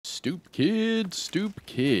Stoop kid, stoop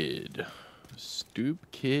kid. Stoop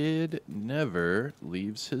kid never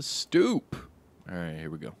leaves his stoop. All right,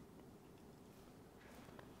 here we go.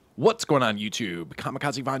 What's going on, YouTube?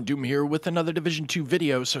 Kamikazevondoom here with another Division 2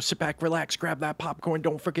 video, so sit back, relax, grab that popcorn,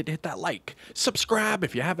 don't forget to hit that like, subscribe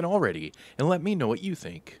if you haven't already, and let me know what you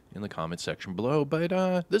think in the comment section below. But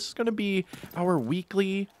this is going to be our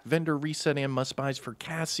weekly vendor reset and must-buys for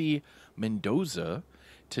CASSIE Mendoza.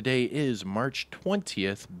 Today is March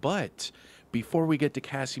 20th, but before we get to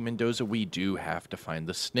CASSIE Mendoza, we do have to find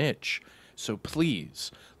the snitch. So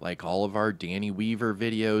please, like all of our Danny Weaver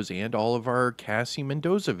videos and all of our CASSIE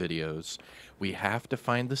Mendoza videos, we have to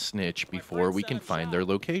find the snitch before we can find their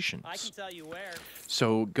locations. I can tell you where.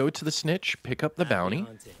 So go to the snitch, pick up the bounty,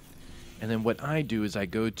 and then what I do is I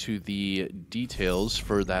go to the details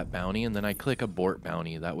for that bounty, and then I click abort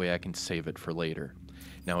bounty. That way I can save it for later.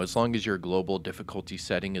 Now, as long as your global difficulty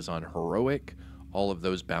setting is on heroic, all of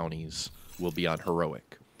those bounties will be on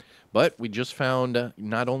heroic. But we just found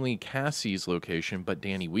not only Cassie's location, but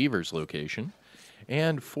Danny Weaver's location.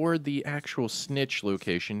 And for the actual snitch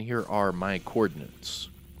location, here are my coordinates.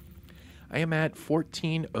 I am at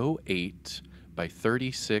 1408 by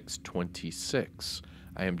 3626.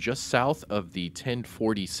 I am just south of the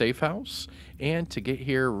 1040 safe house. And to get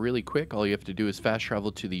here really quick, all you have to do is fast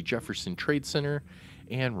travel to the Jefferson Trade Center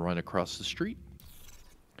and run across the street.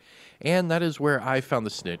 And that is where I found the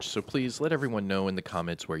snitch, so please let everyone know in the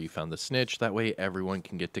comments where you found the snitch. That way everyone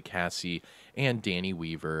can get to CASSIE and Danny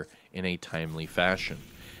Weaver in a timely fashion.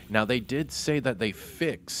 Now, they did say that they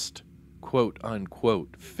fixed, quote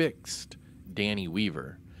unquote, fixed Danny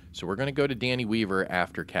Weaver. So we're going to go to Danny Weaver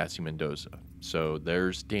after CASSIE Mendoza. So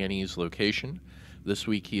there's Danny's location. This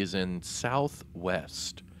week he is in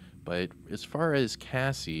Southwest. But as far as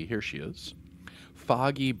CASSIE, here she is.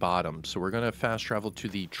 Foggy Bottom. So we're going to fast travel to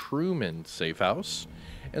the Truman safe house,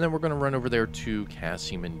 and then we're going to run over there to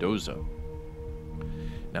CASSIE Mendoza.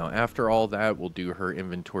 Now, after all that, we'll do her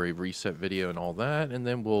inventory reset video and all that, and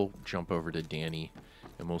then we'll jump over to Danny,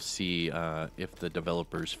 and we'll see if the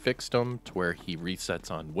developers fixed him to where he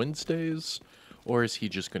resets on Wednesdays, or is he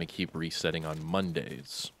just going to keep resetting on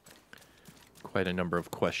Mondays? Quite a number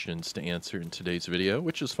of questions to answer in today's video,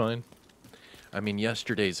 which is fine. I mean,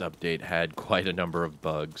 yesterday's update had quite a number of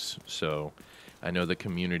bugs, so I know the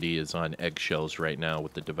community is on eggshells right now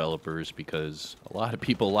with the developers because a lot of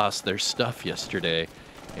people lost their stuff yesterday,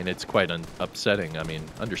 and it's quite upsetting. I mean,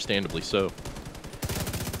 understandably so.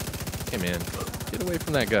 Hey, man, get away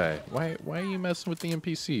from that guy. Why are you messing with the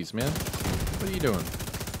NPCs, man? What are you doing?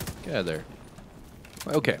 Get out of there.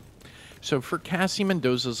 Okay, so for CASSIE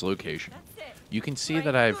Mendoza's location, you can see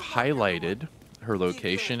that I've highlighted her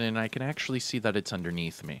location, and I can actually see that it's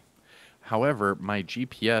underneath me. However, my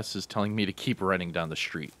GPS is telling me to keep running down the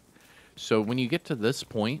street. So when you get to this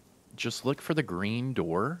point, just look for the green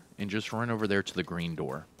door and just run over there to the green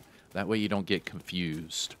door. That way you don't get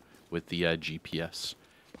confused with the GPS,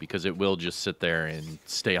 because it will just sit there and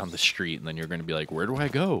stay on the street, and then you're going to be like, where do I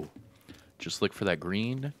go? Just look for that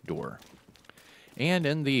green door. And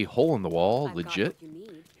in the hole in the wall, legit,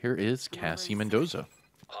 here is CASSIE Mendoza.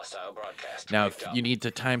 Now, if you need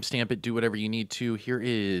to timestamp it, do whatever you need to. Here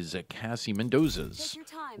is CASSIE Mendoza's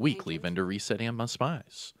weekly vendor reset and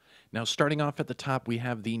must-buys. Now, starting off at the top, we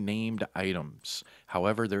have the named items.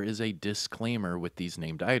 However, there is a disclaimer with these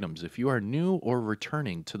named items. If you are new or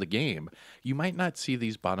returning to the game, you might not see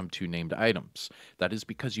these bottom two named items. That is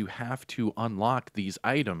because you have to unlock these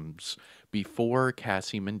items before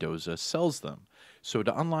CASSIE Mendoza sells them. So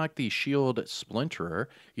to unlock the Shield Splinterer,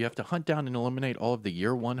 you have to hunt down and eliminate all of the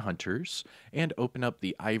Year 1 hunters and open up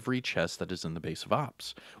the ivory chest that is in the base of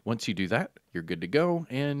ops. Once you do that, you're good to go,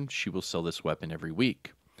 and she will sell this weapon every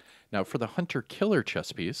week. Now, for the Hunter Killer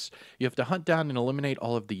chest piece, you have to hunt down and eliminate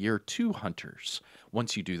all of the Year 2 hunters.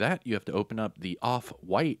 Once you do that, you have to open up the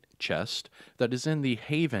Off-White chest that is in the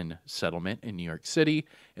Haven settlement in New York City,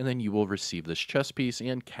 and then you will receive this chest piece,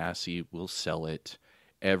 and CASSIE will sell it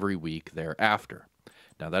every week thereafter.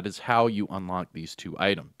 Now, that is how you unlock these two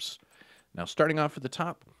items. Now, starting off at the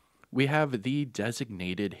top, we have the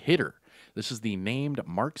Designated Hitter. This is the named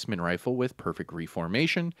marksman rifle with perfect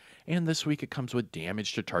reformation, and this week it comes with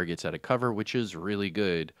damage to targets out of cover, which is really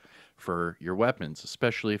good for your weapons,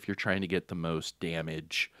 especially if you're trying to get the most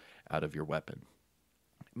damage out of your weapon.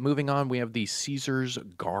 Moving on, we have the Caesar's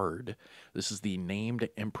Guard. This is the named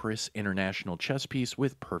Empress International chess piece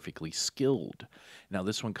with Perfectly Skilled. Now,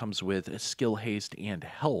 this one comes with Skill Haste and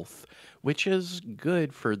Health, which is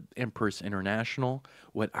good for Empress International.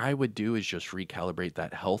 What I would do is just recalibrate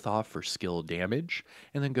that health off for skill damage,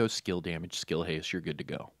 and then go skill damage, skill haste, you're good to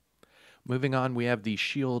go. Moving on, we have the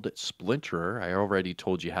Shield Splinterer. I already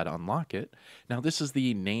told you how to unlock it. Now, this is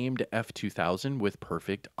the named F2000 with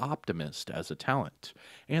Perfect Optimist as a talent.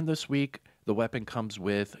 And this week, the weapon comes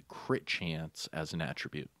with Crit Chance as an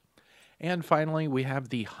attribute. And finally, we have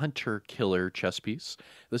the Hunter Killer chest piece.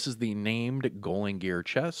 This is the named Golden Gear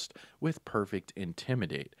chest with Perfect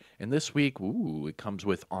Intimidate. And this week, it comes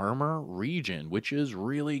with Armor Regen, which is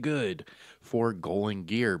really good for Golden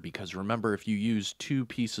Gear. Because remember, if you use 2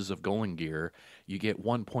 pieces of Golden Gear, you get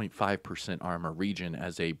 1.5% Armor Regen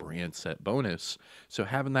as a brand set bonus. So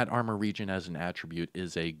having that Armor Regen as an attribute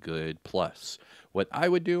is a good plus. What I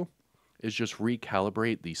would do is just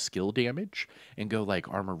recalibrate the skill damage and go like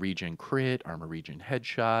Armor Regen crit, Armor Regen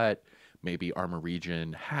headshot, maybe Armor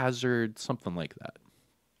Regen hazard, something like that.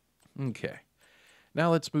 Okay,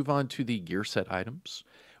 now let's move on to the gear set items.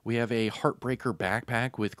 We have a Heartbreaker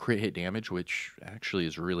backpack with crit hit damage, which actually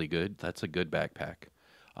is really good. That's a good backpack.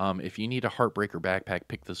 If you need a Heartbreaker backpack,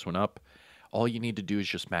 pick this one up. All you need to do is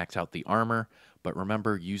just max out the armor, but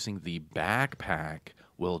remember, using the backpack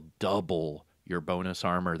will double your bonus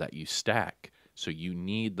armor that you stack, so you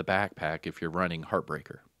need the backpack if you're running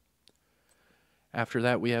Heartbreaker. After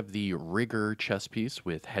that, we have the Rigger chest piece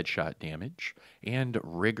with headshot damage and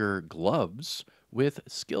Rigger gloves with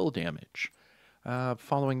skill damage.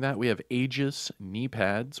 Following that, we have Aegis knee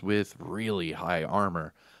pads with really high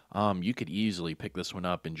armor. You could easily pick this one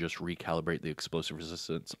up and just recalibrate the explosive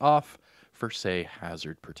resistance off for, say,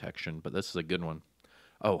 hazard protection, but this is a good one.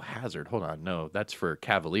 Oh, hazard. Hold on. No, that's for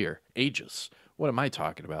Cavalier. Aegis. What am I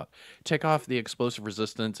talking about? Take off the explosive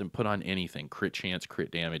resistance and put on anything. Crit chance,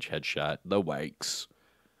 crit damage, headshot, the wikes.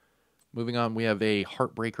 Moving on, we have a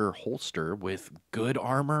Heartbreaker holster with good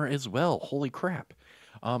armor as well. Holy crap.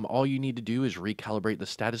 All you need to do is recalibrate the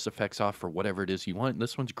status effects off for whatever it is you want.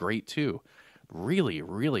 This one's great too. Really,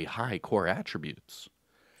 really high core attributes.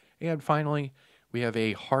 And finally, we have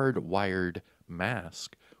a hardwired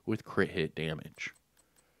mask with crit hit damage.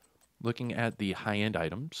 Looking at the high-end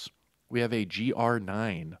items, we have a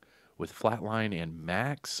GR9 with flatline and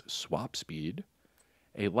max swap speed,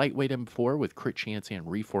 a lightweight M4 with crit chance and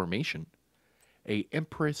reformation, a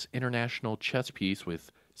Empress International chest piece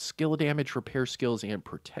with skill damage, repair skills, and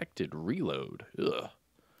protected reload. Ugh.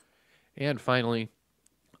 And finally,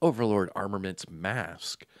 Overlord Armament's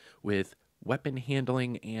mask with weapon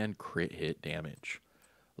handling and crit hit damage.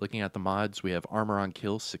 Looking at the mods, we have Armor on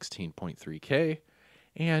Kill 16.3k,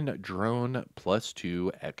 and drone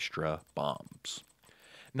 +2 extra bombs.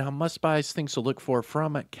 Now, must-buys, things to look for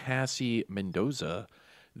from CASSIE Mendoza.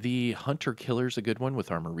 The Hunter Killer is a good one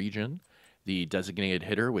with Armor Regen. The Designated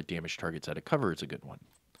Hitter with damage targets out of cover is a good one.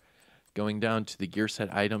 Going down to the gear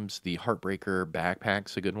set items, the Heartbreaker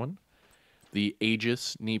backpack's a good one. The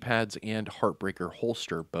Aegis knee pads and Heartbreaker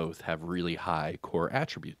holster both have really high core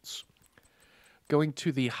attributes. Going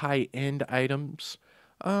to the high-end items,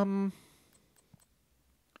 nah,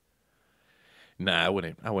 I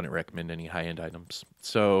wouldn't recommend any high-end items.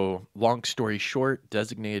 So, long story short,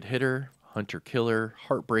 Designated Hitter, Hunter Killer,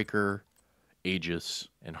 Heartbreaker, Aegis,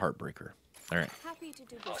 and Heartbreaker. All right.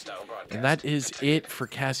 And that is it for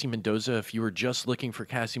CASSIE Mendoza. If you were just looking for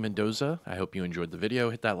CASSIE Mendoza, I hope you enjoyed the video.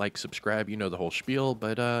 Hit that like, subscribe, you know the whole spiel.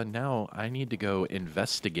 But now I need to go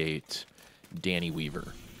investigate Danny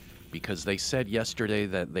Weaver, because they said yesterday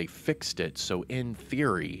that they fixed it. So in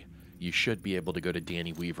theory, you should be able to go to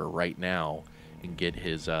Danny Weaver right now and get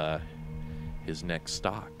his next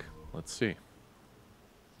stock. Let's see.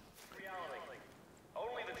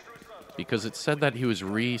 Because it said that he was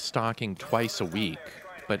restocking twice a week,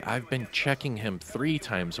 but I've been checking him 3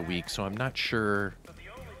 times a week, so I'm not sure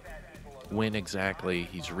when exactly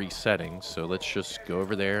he's resetting. So let's just go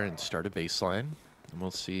over there and start a baseline, and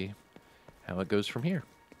we'll see how it goes from here.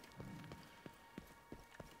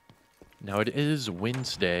 Now it is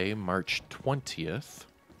Wednesday, March 20th.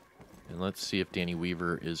 And let's see if Danny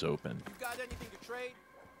Weaver is open. You got anything to trade?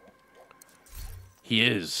 He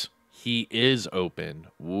is. He is open.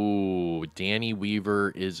 Ooh, Danny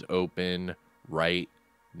Weaver is open right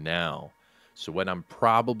now. So what I'm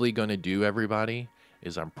probably going to do, everybody,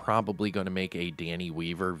 is I'm probably going to make a Danny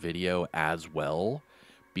Weaver video as well,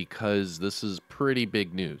 because this is pretty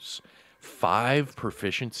big news. 5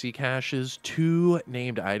 proficiency caches, 2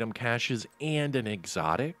 named item caches, and an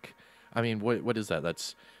exotic. I mean, what is that?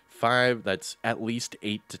 That's 5, that's at least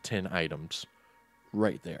 8 to 10 items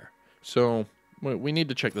right there. So we need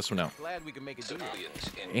to check this one out. Glad we can make it.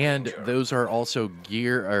 And those are also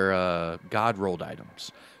gear or god rolled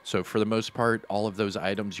items. So for the most part, all of those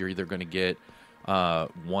items, you're either going to get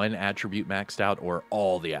 1 attribute maxed out or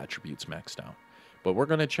all the attributes maxed out. But we're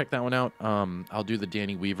going to check that one out. I'll do the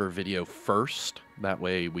Danny Weaver video first. That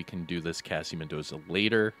way we can do this Cassie Mendoza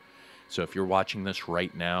later. So if you're watching this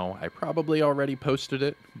right now, I probably already posted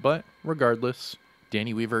it. But regardless,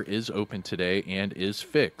 Danny Weaver is open today and is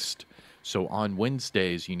fixed. So on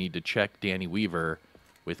Wednesdays, you need to check Danny Weaver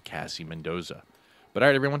with Cassie Mendoza. But all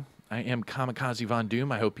right, everyone, I am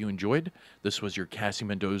Kamikazevondoom. I hope you enjoyed. This was your Cassie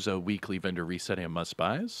Mendoza weekly vendor reset and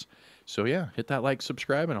must-buys. So yeah, hit that like,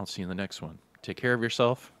 subscribe, and I'll see you in the next one. Take care of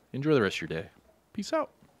yourself. Enjoy the rest of your day. Peace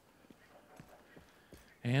out.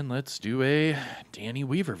 And let's do a Danny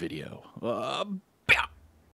Weaver video.